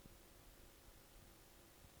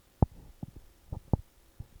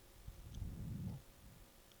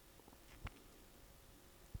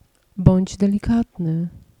 Bądź delikatny.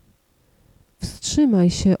 Wstrzymaj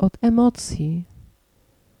się od emocji.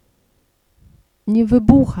 Nie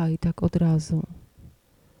wybuchaj tak od razu.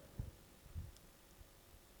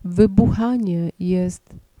 Wybuchanie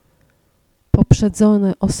jest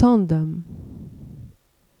poprzedzone osądem.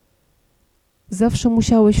 Zawsze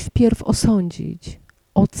musiałeś wpierw osądzić,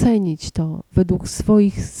 ocenić to według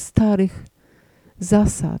swoich starych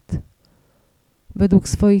zasad, według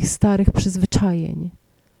swoich starych przyzwyczajeń.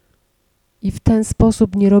 I w ten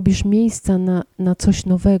sposób nie robisz miejsca na coś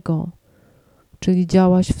nowego, czyli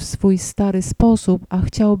działasz w swój stary sposób, a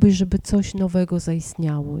chciałbyś, żeby coś nowego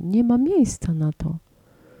zaistniało. Nie ma miejsca na to.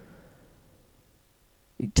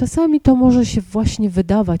 I czasami to może się właśnie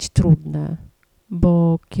wydawać trudne,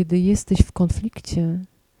 bo kiedy jesteś w konflikcie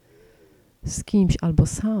z kimś albo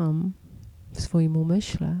sam w swoim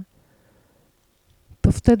umyśle,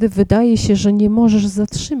 to wtedy wydaje się, że nie możesz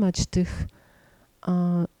zatrzymać tych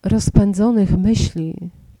rozpędzonych myśli,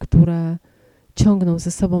 które ciągną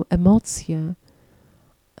ze sobą emocje,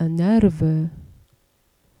 nerwy.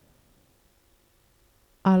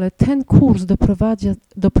 Ale ten kurs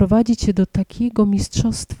doprowadzi cię do takiego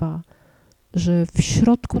mistrzostwa, że w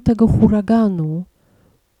środku tego huraganu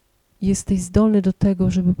jesteś zdolny do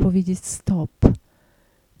tego, żeby powiedzieć stop.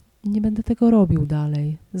 Nie będę tego robił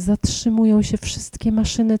dalej. Zatrzymują się wszystkie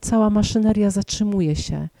maszyny, cała maszyneria zatrzymuje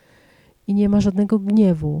się i nie ma żadnego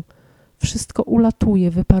gniewu. Wszystko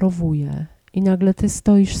ulatuje, wyparowuje i nagle ty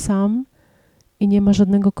stoisz sam i nie ma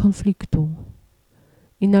żadnego konfliktu.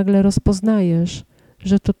 I nagle rozpoznajesz,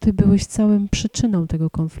 że to ty byłeś całym przyczyną tego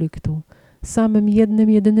konfliktu, samym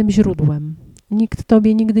jedynym źródłem. Nikt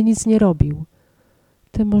tobie nigdy nic nie robił.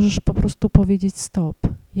 Ty możesz po prostu powiedzieć stop,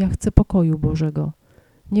 ja chcę pokoju Bożego.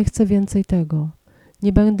 Nie chcę więcej tego.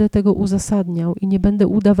 Nie będę tego uzasadniał i nie będę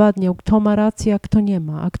udowadniał, kto ma rację, a kto nie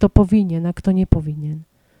ma, a kto powinien, a kto nie powinien.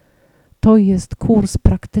 To jest kurs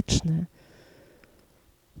praktyczny.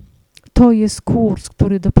 To jest kurs,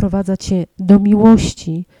 który doprowadza cię do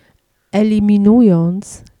miłości,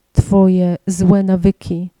 eliminując twoje złe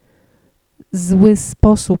nawyki, zły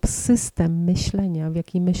sposób, system myślenia, w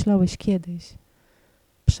jaki myślałeś kiedyś.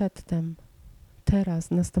 Przedtem, teraz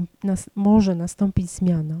może nastąpić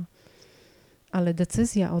zmiana, ale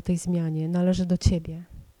decyzja o tej zmianie należy do ciebie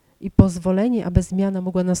i pozwolenie, aby zmiana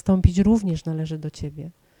mogła nastąpić, również należy do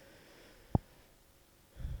ciebie.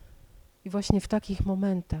 I właśnie w takich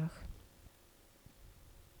momentach,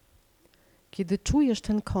 kiedy czujesz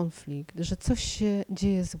ten konflikt, że coś się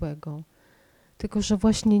dzieje złego, tylko że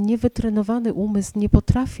właśnie niewytrenowany umysł nie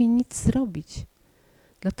potrafi nic zrobić.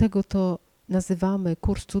 Dlatego to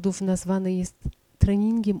Kurs Cudów nazwany jest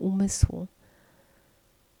treningiem umysłu.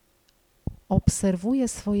 Obserwuję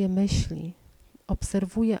swoje myśli,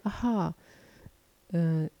 obserwuję,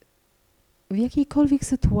 w jakiejkolwiek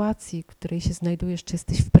sytuacji, w której się znajdujesz, czy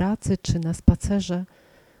jesteś w pracy, czy na spacerze,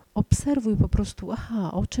 obserwuj po prostu,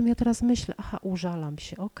 o czym ja teraz myślę, użalam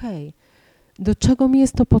się, okej. Do czego mi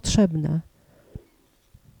jest to potrzebne?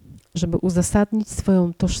 Żeby uzasadnić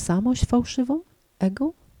swoją tożsamość fałszywą?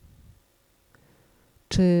 Ego?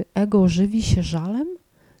 Czy ego żywi się żalem?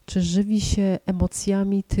 Czy żywi się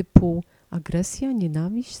emocjami typu agresja,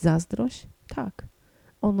 nienawiść, zazdrość? Tak.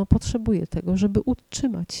 Ono potrzebuje tego, żeby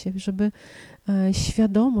utrzymać się, żeby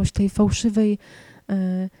świadomość tej fałszywej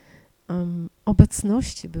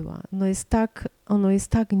obecności była. Ono jest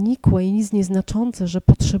tak nikłe i nic nieznaczące, że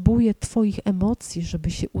potrzebuje twoich emocji,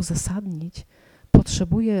 żeby się uzasadnić.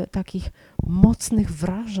 Potrzebuje takich mocnych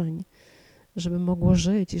wrażeń, żeby mogło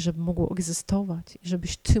żyć i żeby mogło egzystować i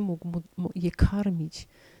żebyś ty mógł je karmić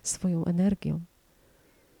swoją energią.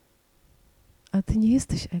 A ty nie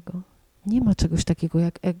jesteś ego. Nie ma czegoś takiego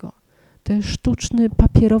jak ego. To jest sztuczny,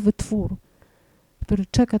 papierowy twór, który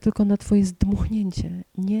czeka tylko na twoje zdmuchnięcie.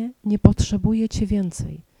 Nie potrzebuje cię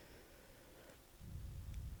więcej.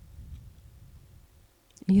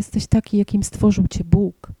 Jesteś taki, jakim stworzył cię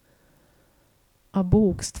Bóg, a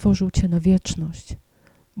Bóg stworzył cię na wieczność.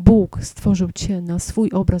 Bóg stworzył cię na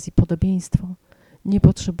swój obraz i podobieństwo. Nie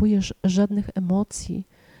potrzebujesz żadnych emocji,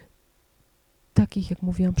 takich jak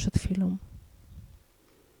mówiłam przed chwilą.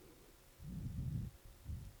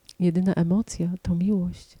 Jedyna emocja to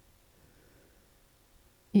miłość.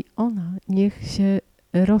 I ona niech się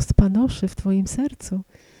rozpanoszy w twoim sercu.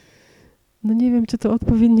 No nie wiem, czy to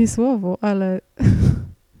odpowiednie słowo, ale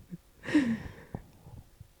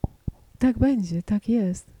tak będzie, tak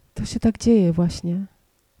jest. To się tak dzieje właśnie,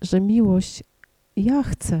 że miłość, ja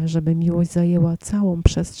chcę, żeby miłość zajęła całą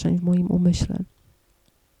przestrzeń w moim umyśle.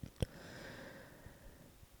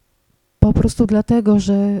 Po prostu dlatego,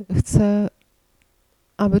 że chcę,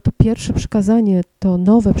 aby to pierwsze przykazanie, to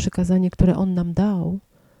nowe przykazanie, które On nam dał,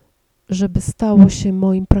 żeby stało się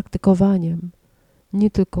moim praktykowaniem,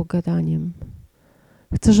 nie tylko gadaniem.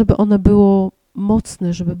 Chcę, żeby ono było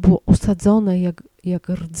mocne, żeby było osadzone jak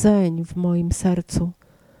rdzeń w moim sercu,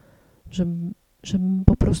 żeby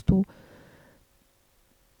po prostu,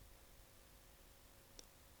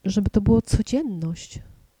 żeby to było codzienność,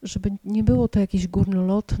 żeby nie było to jakieś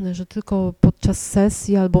górnolotne, że tylko podczas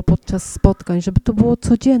sesji albo podczas spotkań, żeby to było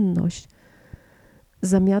codzienność.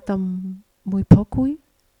 Zamiatam mój pokój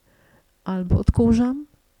albo odkurzam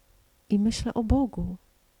i myślę o Bogu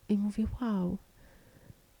i mówię, wow,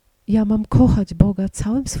 ja mam kochać Boga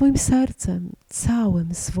całym swoim sercem,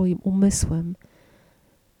 całym swoim umysłem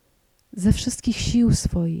ze wszystkich sił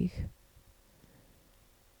swoich,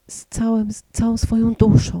 z całą swoją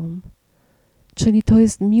duszą. Czyli to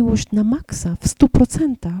jest miłość na maksa, w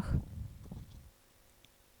 100%.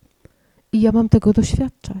 I ja mam tego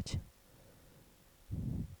doświadczać.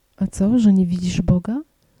 A co, że nie widzisz Boga?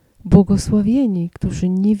 Błogosławieni, którzy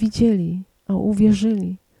nie widzieli, a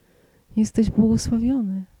uwierzyli. Jesteś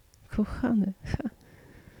błogosławiony, kochany.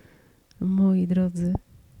 Moi drodzy,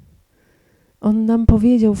 On nam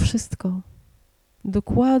powiedział wszystko.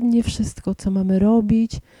 Dokładnie wszystko, co mamy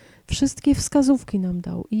robić. Wszystkie wskazówki nam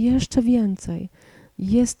dał i jeszcze więcej.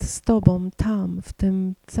 Jest z Tobą tam, w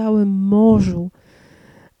tym całym morzu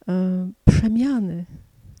przemiany.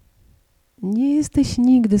 Nie jesteś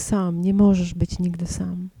nigdy sam, nie możesz być nigdy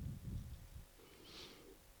sam.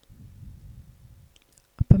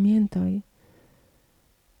 A pamiętaj,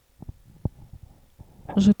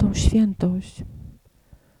 że tą świętość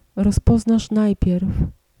rozpoznasz najpierw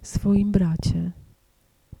w swoim bracie.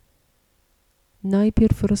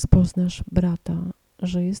 Najpierw rozpoznasz brata,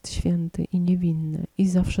 że jest święty i niewinny i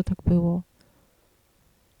zawsze tak było.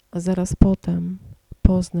 A zaraz potem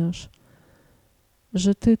poznasz,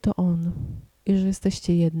 że Ty to on i że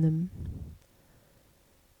jesteście jednym.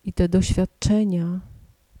 I te doświadczenia,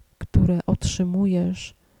 które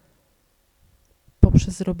otrzymujesz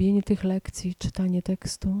poprzez robienie tych lekcji, czytanie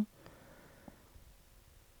tekstu,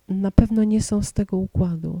 na pewno nie są z tego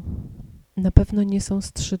układu. Na pewno nie są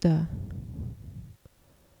z 3D.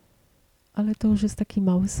 Ale to już jest taki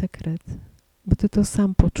mały sekret, bo Ty to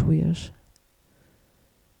sam poczujesz.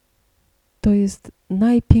 To jest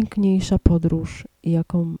najpiękniejsza podróż,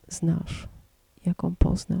 jaką znasz, jaką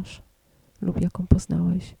poznasz lub jaką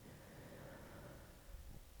poznałeś.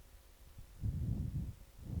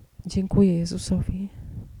 Dziękuję Jezusowi.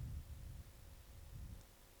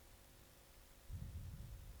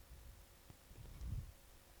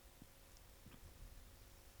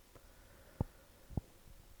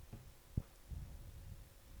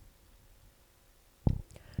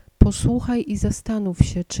 Posłuchaj i zastanów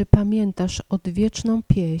się, czy pamiętasz odwieczną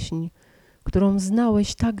pieśń, którą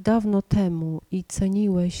znałeś tak dawno temu i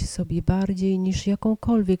ceniłeś sobie bardziej niż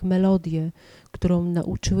jakąkolwiek melodię, którą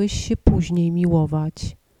nauczyłeś się później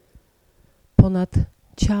miłować. Ponad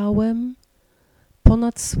ciałem,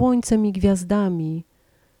 ponad słońcem i gwiazdami,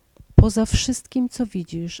 poza wszystkim, co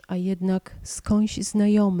widzisz, a jednak skądś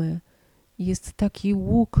znajomy, jest taki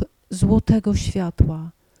łuk złotego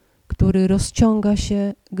światła, który rozciąga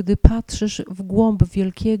się, gdy patrzysz w głąb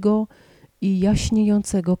wielkiego i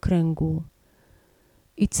jaśniejącego kręgu.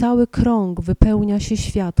 I cały krąg wypełnia się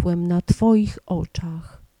światłem na Twoich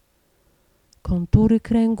oczach. Kontury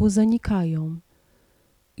kręgu zanikają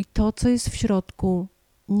i to, co jest w środku,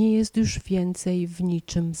 nie jest już więcej w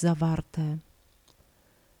niczym zawarte.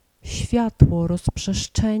 Światło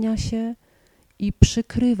rozprzestrzenia się i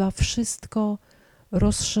przykrywa wszystko,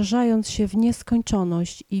 rozszerzając się w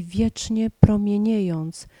nieskończoność i wiecznie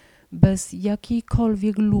promieniejąc bez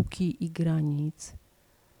jakiejkolwiek luki i granic.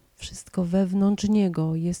 Wszystko wewnątrz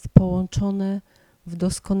niego jest połączone w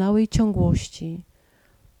doskonałej ciągłości,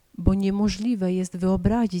 bo niemożliwe jest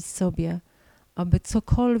wyobrazić sobie, aby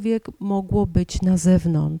cokolwiek mogło być na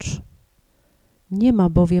zewnątrz. Nie ma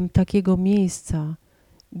bowiem takiego miejsca,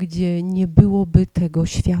 gdzie nie byłoby tego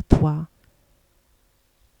światła.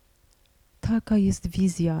 Taka jest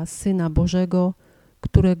wizja Syna Bożego,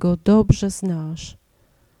 którego dobrze znasz.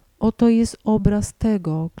 Oto jest obraz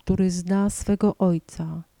tego, który zna swego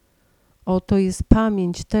Ojca. Oto jest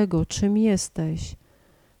pamięć tego, czym jesteś,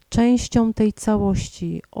 częścią tej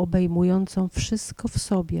całości obejmującą wszystko w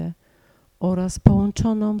sobie oraz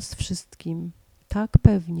połączoną z wszystkim, tak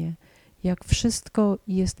pewnie, jak wszystko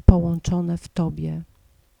jest połączone w Tobie.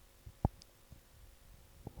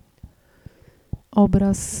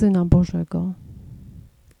 Obraz Syna Bożego.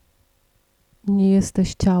 Nie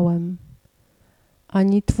jesteś ciałem,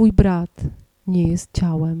 ani Twój brat nie jest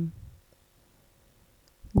ciałem.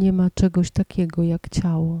 Nie ma czegoś takiego jak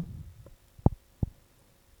ciało.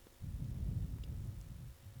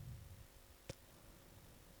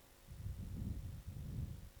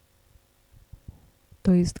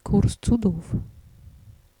 To jest kurs cudów.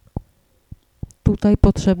 Tutaj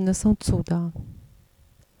potrzebne są cuda.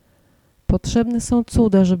 Potrzebne są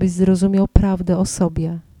cuda, żebyś zrozumiał prawdę o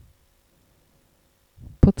sobie.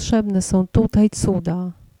 Potrzebne są tutaj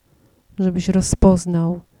cuda, żebyś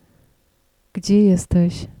rozpoznał, gdzie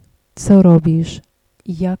jesteś, co robisz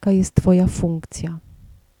i jaka jest Twoja funkcja.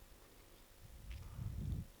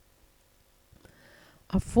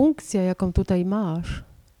 A funkcja, jaką tutaj masz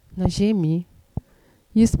na ziemi,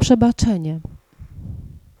 jest przebaczenie.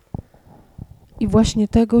 I właśnie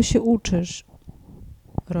tego się uczysz,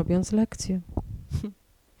 robiąc lekcje.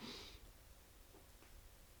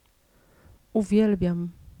 Uwielbiam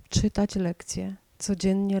czytać lekcje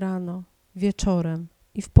codziennie rano, wieczorem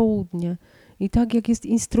i w południe. I tak jak jest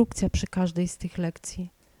instrukcja przy każdej z tych lekcji.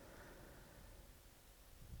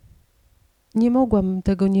 Nie mogłabym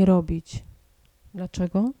tego nie robić.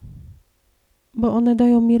 Dlaczego? Bo one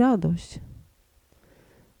dają mi radość.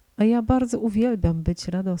 A ja bardzo uwielbiam być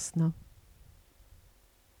radosna.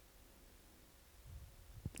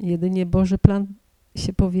 Jedynie Boży plan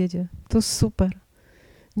się powiedzie. To super.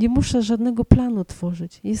 Nie muszę żadnego planu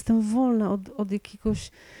tworzyć. Jestem wolna od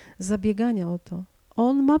jakiegoś zabiegania o to.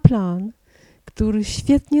 On ma plan, który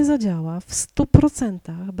świetnie zadziała, w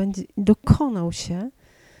 100% będzie dokonał się.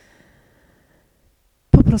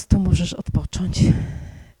 Po prostu możesz odpocząć.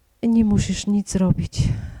 Nie musisz nic robić.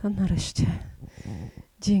 A nareszcie.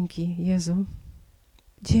 Dzięki, Jezu.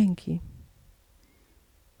 Dzięki.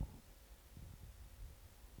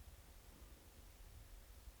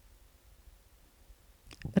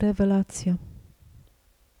 Rewelacja.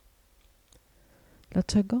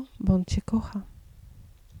 Dlaczego? Bo On Cię kocha.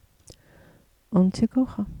 On Cię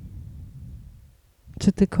kocha.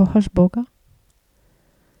 Czy Ty kochasz Boga?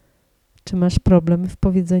 Czy masz problem w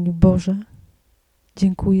powiedzeniu: Boże,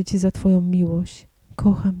 dziękuję Ci za Twoją miłość,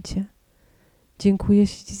 kocham Cię. Dziękuję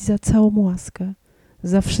Ci za całą łaskę,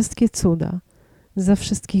 za wszystkie cuda, za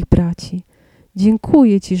wszystkich braci.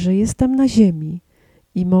 Dziękuję Ci, że jestem na ziemi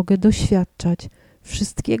i mogę doświadczać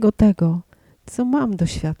wszystkiego tego, co mam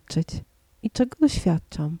doświadczyć i czego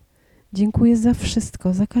doświadczam. Dziękuję za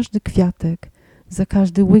wszystko, za każdy kwiatek, za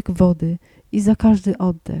każdy łyk wody i za każdy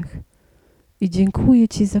oddech. I dziękuję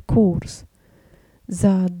Ci za kurs,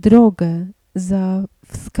 za drogę, za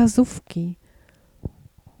wskazówki,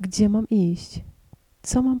 gdzie mam iść,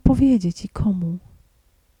 co mam powiedzieć i komu.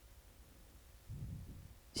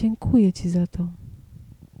 Dziękuję Ci za to.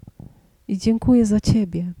 I dziękuję za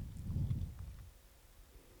Ciebie.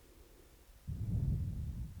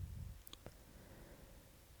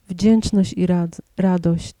 Wdzięczność i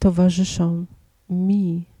radość towarzyszą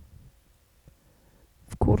mi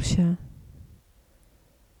w kursie.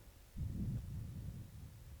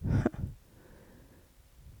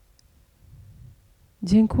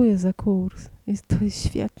 Dziękuję za kurs. To jest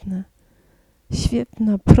świetne.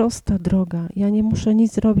 Świetna, prosta droga. Ja nie muszę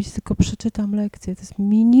nic robić, tylko przeczytam lekcję. To jest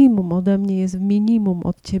minimum ode mnie, jest minimum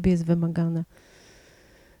od Ciebie jest wymagane.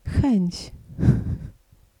 Chęć.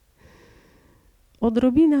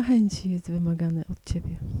 Odrobina chęci jest wymagane od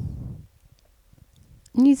Ciebie.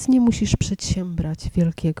 Nic nie musisz przedsiębrać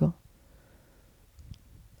wielkiego.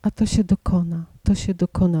 A to się dokona. To się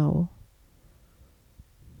dokonało.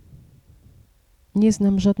 Nie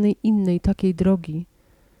znam żadnej innej takiej drogi,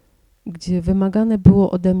 gdzie wymagane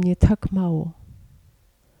było ode mnie tak mało.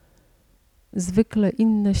 Zwykle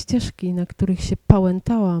inne ścieżki, na których się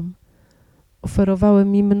pałętałam, oferowały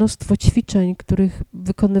mi mnóstwo ćwiczeń, których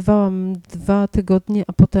wykonywałam 2 tygodnie,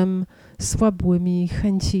 a potem słabły mi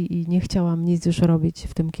chęci i nie chciałam nic już robić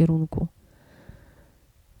w tym kierunku.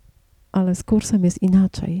 Ale z kursem jest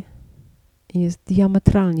inaczej. Jest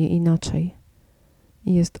diametralnie inaczej.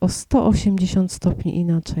 Jest o 180 stopni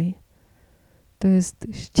inaczej. To jest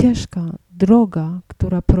ścieżka, droga,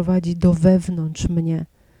 która prowadzi do wewnątrz mnie.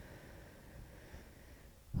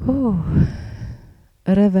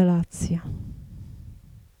 Rewelacja.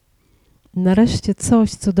 Nareszcie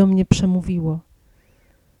coś, co do mnie przemówiło.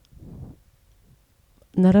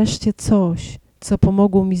 Nareszcie coś, co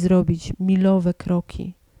pomogło mi zrobić milowe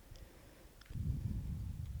kroki.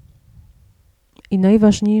 I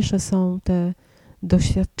najważniejsze są te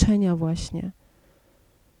doświadczenia właśnie.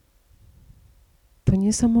 To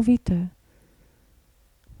niesamowite.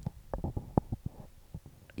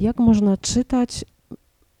 Jak można czytać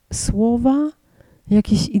słowa,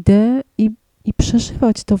 jakieś idee i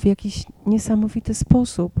przeżywać to w jakiś niesamowity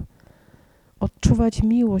sposób. Odczuwać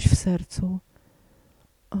miłość w sercu.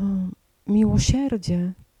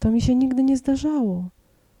 Miłosierdzie. To mi się nigdy nie zdarzało.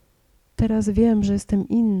 Teraz wiem, że jestem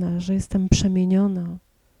inna, że jestem przemieniona.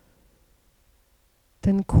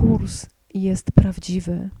 Ten kurs jest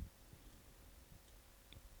prawdziwy.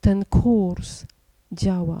 Ten kurs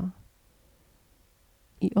działa.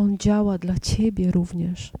 I on działa dla Ciebie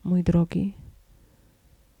również, mój drogi.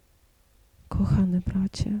 Kochany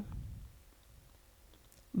bracie,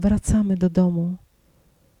 wracamy do domu.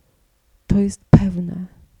 To jest pewne.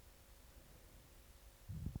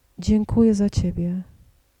 Dziękuję za Ciebie.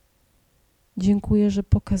 Dziękuję, że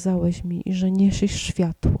pokazałeś mi i że niesiesz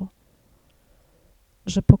światło.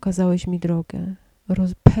 Że pokazałeś mi drogę,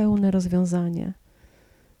 pełne rozwiązanie.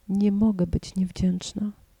 Nie mogę być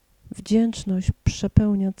niewdzięczna. Wdzięczność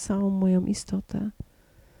przepełnia całą moją istotę.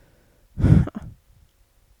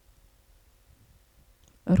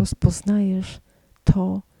 Rozpoznajesz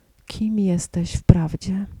to, kim jesteś w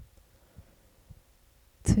prawdzie.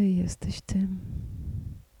 Ty jesteś tym.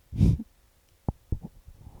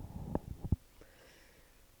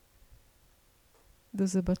 Do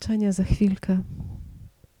zobaczenia za chwilkę.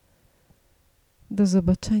 Do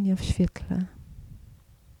zobaczenia w świetle.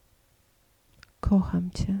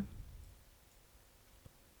 Kocham Cię.